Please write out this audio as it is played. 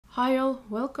Hi all,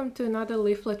 welcome to another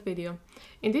leaflet video.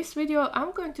 In this video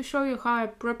I'm going to show you how I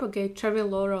propagate cherry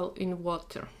laurel in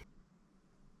water.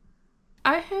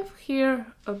 I have here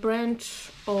a branch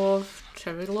of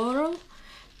cherry laurel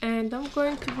and I'm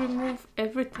going to remove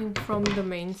everything from the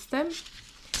main stem,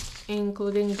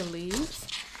 including the leaves.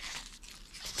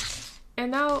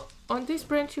 And now on this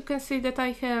branch you can see that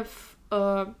I have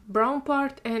a brown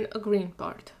part and a green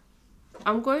part.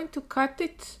 I'm going to cut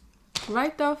it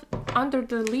right off under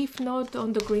the leaf node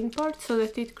on the green part so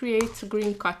that it creates a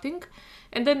green cutting,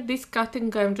 and then this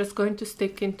cutting I'm just going to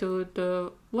stick into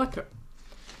the water.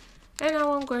 And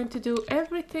now I'm going to do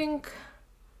everything,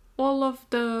 all of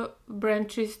the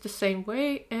branches the same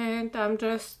way, and I'm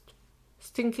just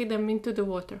sticking them into the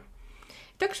water.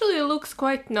 It actually looks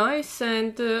quite nice,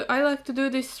 and I like to do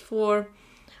this for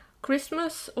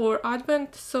Christmas or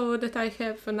Advent so that I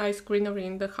have a nice greenery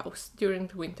in the house during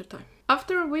the winter time.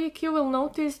 After a week you will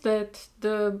notice that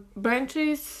the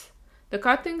branches, the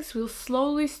cuttings will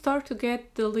slowly start to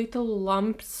get the little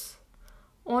lumps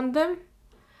on them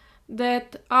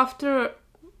that after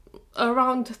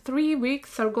around 3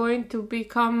 weeks are going to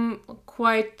become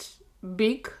quite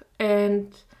big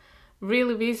and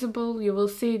really visible. You will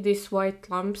see these white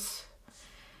lumps,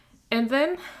 and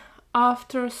then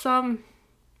after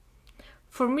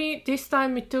for me this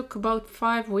time it took about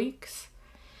 5 weeks,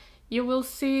 you will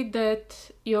see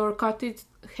that your cuttings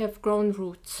have grown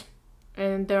roots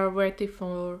and they are ready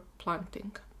for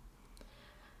planting.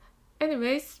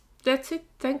 Anyways, that's it.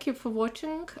 Thank you for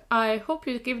watching. I hope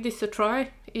you give this a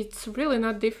try. It's really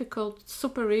not difficult,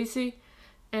 super easy,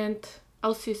 and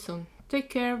I'll see you soon. Take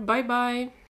care, bye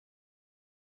bye.